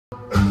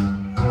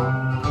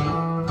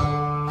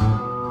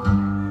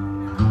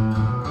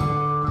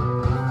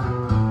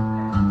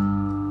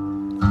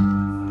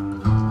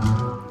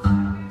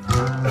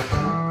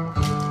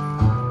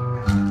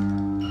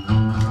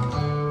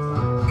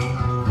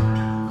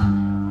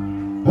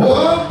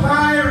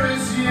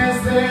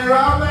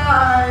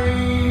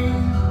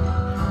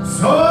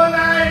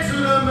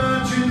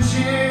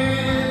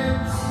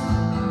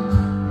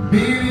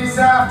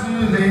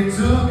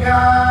took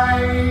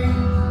I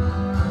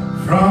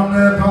from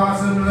the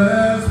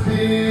bottomless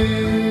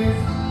pit,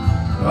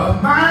 but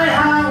my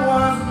heart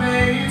was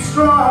made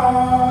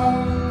strong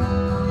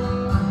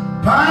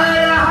by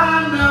the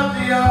hand of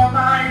the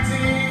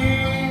Almighty.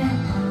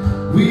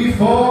 We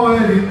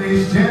forward in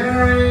this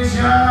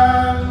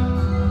generation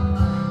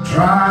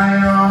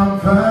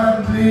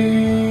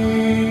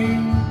triumphantly.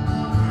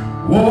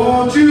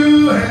 Won't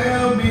you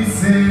help me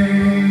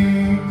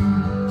sing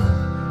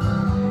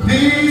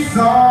these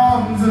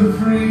songs of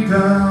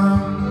freedom?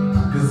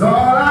 'Cause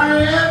all I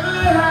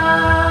ever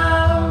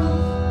have,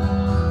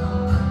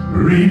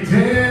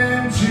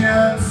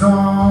 redemption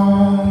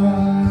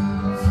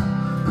songs,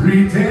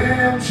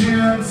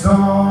 redemption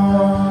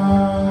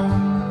songs.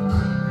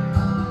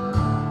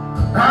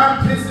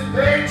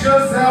 Anticipate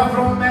yourself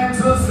from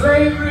mental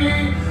slavery.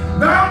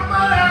 None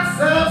but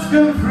ourselves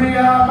can free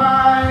our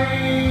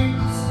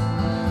minds.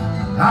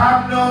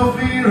 Have no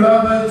fear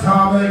of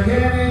atomic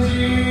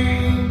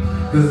energy,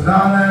 'cause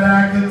none of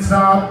that can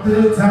stop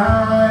the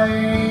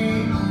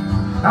time.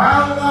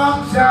 How long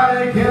shall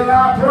they kill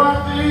our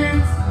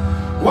prophets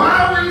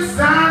while we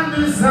stand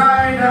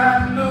aside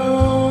and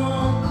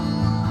look?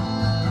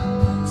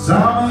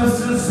 Some of us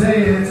just say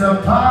it's a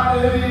part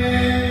of it.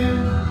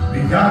 We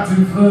got to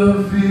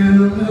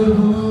fulfill the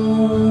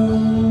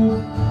book.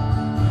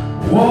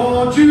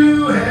 Won't you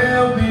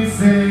help me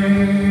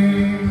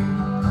sing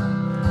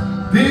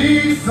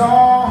these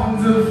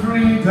songs of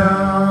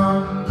freedom?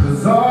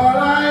 'Cause all I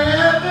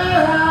ever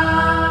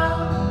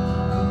have,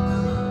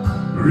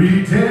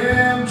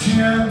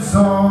 redemption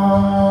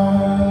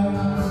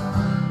songs,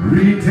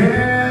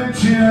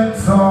 redemption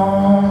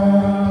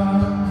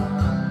songs,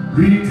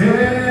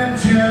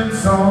 redemption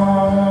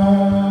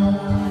songs.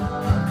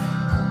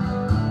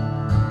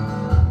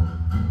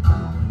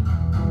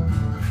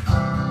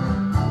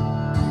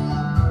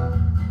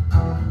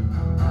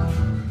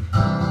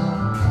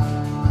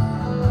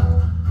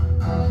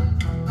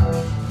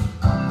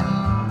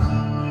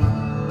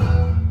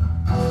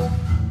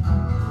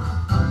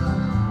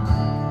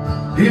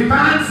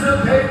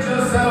 Emancipate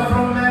yourself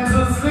from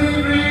mental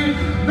slavery.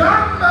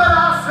 None but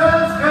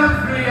ourselves can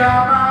free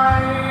our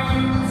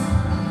minds.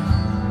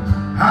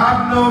 Have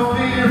no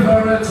fear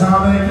for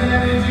atomic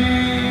energy,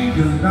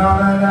 'cause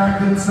none of that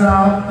can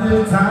stop the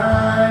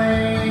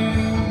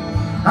time.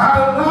 How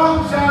long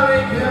shall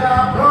they kill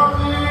our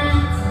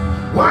prophets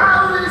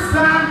while we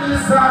stand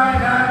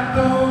aside and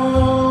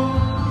look?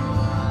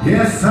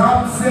 Yes,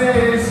 some say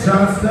it's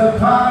just a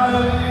part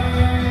of it.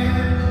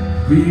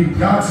 We've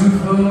got to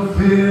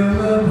fulfill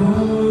the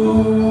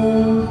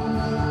book.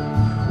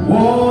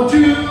 Won't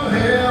you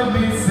help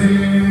me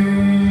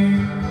sing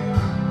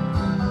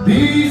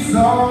these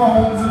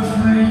songs of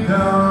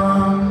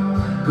freedom?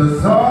 'Cause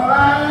all I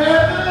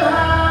ever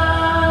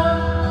have,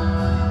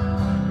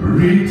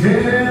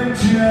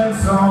 redemption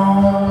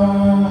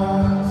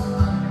songs.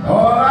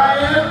 All I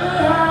ever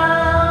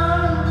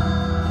have,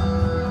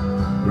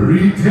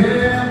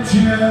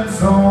 redemption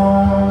songs.